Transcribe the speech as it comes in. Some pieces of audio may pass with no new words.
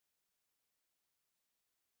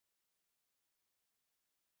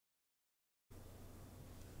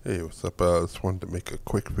Hey, what's up? Just wanted to make a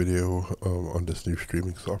quick video on this new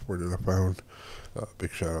streaming software that I found.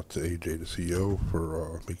 Big shout out to AJ, the CEO,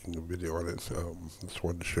 for making a video on it. Just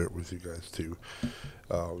wanted to share it with you guys too.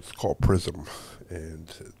 It's called Prism,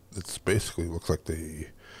 and it's basically looks like they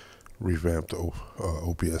revamped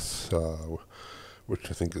OBS, which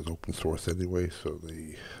I think is open source anyway. So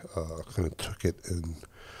they kind of took it and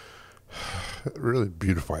really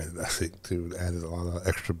beautified it, I think, too, and added a lot of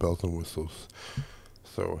extra bells and whistles.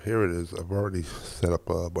 So here it is. I've already set up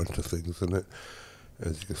a bunch of things in it.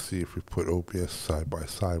 As you can see, if we put OBS side by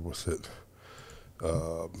side with it,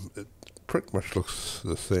 it pretty much looks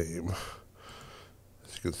the same.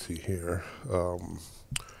 As you can see here,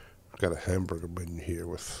 I've got a hamburger menu here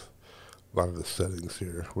with a lot of the settings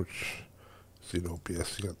here, which, see in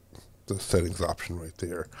OBS, you got the settings option right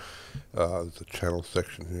there. There's a channel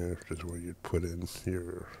section here, which is where you'd put in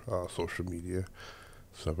your social media.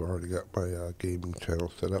 So I've already got my gaming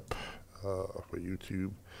channel set up for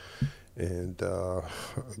YouTube. And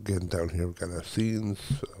again, down here we've got our scenes.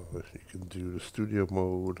 You can do the studio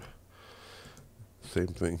mode. Same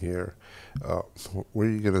thing here. Where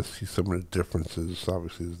you're going to see some of the differences,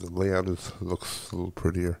 obviously, is the layout looks a little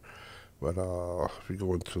prettier. But if you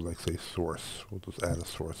go into, like, say, source, we'll just add a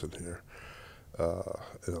source in here.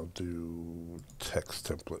 And I'll do text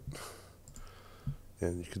template.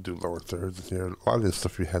 And you can do lower thirds in here. A lot of this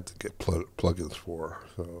stuff you had to get plugins for.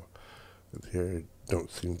 So in here you don't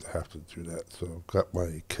seem to have to do that. So I've got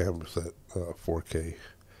my canvas at 4K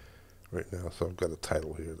right now. So I've got a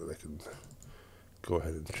title here that I can go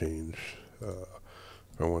ahead and change.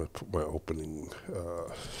 If I want to put my opening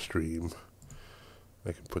stream,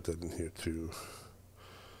 I can put that in here too.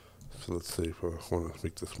 So let's say if I want to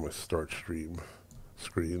make this my start stream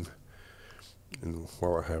screen. And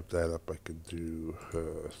while I have that up, I can do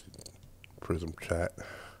Prism chat. So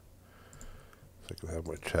I can have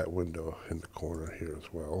my chat window in the corner here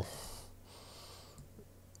as well.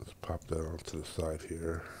 Let's pop that onto the side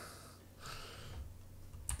here.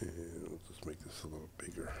 And we'll just make this a little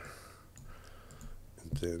bigger.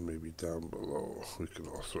 And then maybe down below, we can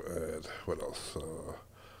also add, what else?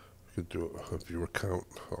 We could do a viewer count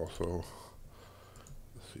also.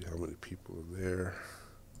 Let's see how many people are there.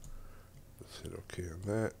 Let's hit OK on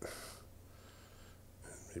that.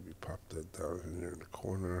 And maybe pop that down in there in the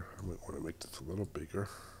corner. I might want to make this a little bigger.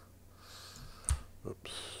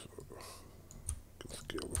 Oops. Can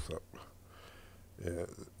scale this up. Yeah,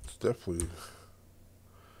 it's definitely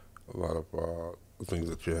a lot of things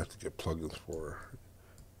that you have to get plugins for.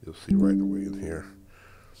 You'll see right away in here.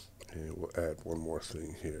 And we'll add one more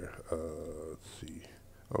thing here. Let's see.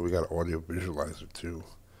 Oh, we got an audio visualizer too,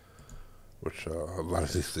 which a lot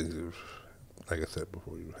of these things, like I said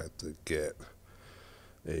before, you have to get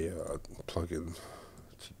a plugin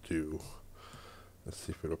to do. Let's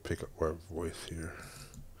see if it'll pick up my voice here.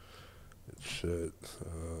 It should.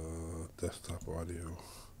 Desktop audio.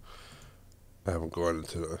 I haven't gone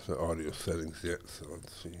into the audio settings yet, so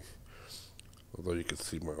let's see. Although you can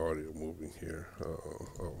see my audio moving here.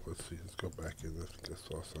 Oh, let's see. Let's go back in. I think I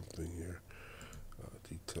saw something here.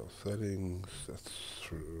 Detail settings. That's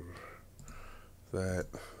through that.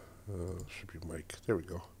 Should be mic. There we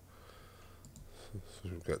go. So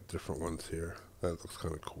we've got different ones here. That looks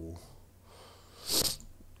kind of cool.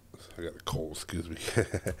 I got a cold, excuse me.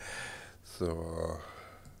 So,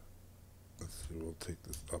 let's see, we'll take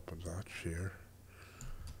this up a notch here.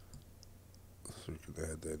 So we can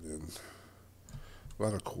add that in. A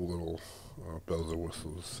lot of cool little bells and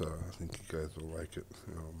whistles. I think you guys will like it.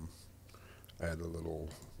 Add a little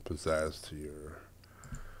pizzazz to your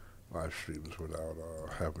live streams without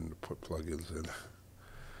having to put plugins in.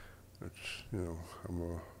 Which, you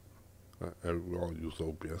know, we all use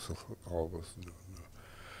OBS, all of us.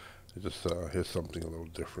 Just here's something a little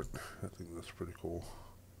different. I think that's pretty cool.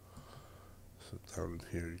 So down in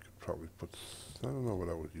here, you could probably put, I don't know what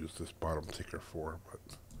I would use this bottom ticker for, but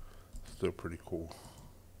still pretty cool.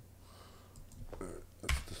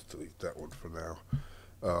 Let's just delete that one for now.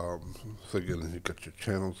 So again, you got your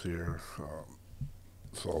channels here.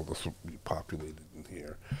 So all this will be populated in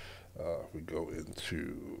here. We go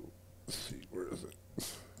into, let's see, where is it?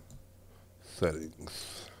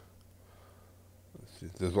 Settings. Let's see.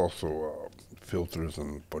 There's also filters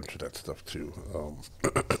and a bunch of that stuff too,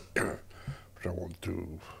 which I won't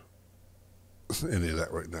do any of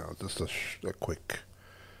that right now. Just a quick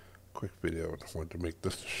video. I wanted to make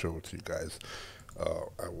this to show it to you guys.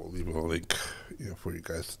 I will leave a link, for you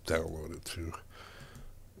guys to download it to.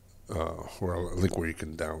 Or a link where you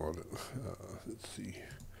can download it. Let's see.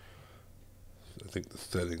 So I think the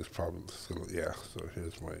settings probably yeah. So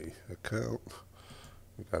here's my account.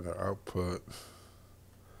 We got our output.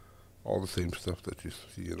 all the same stuff that you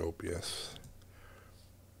see in OBS.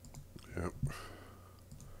 Yep.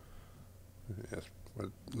 Yes, but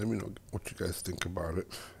let me know what you guys think about it.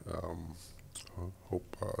 I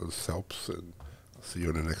hope this helps, and I'll see you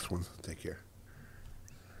in the next one. Take care.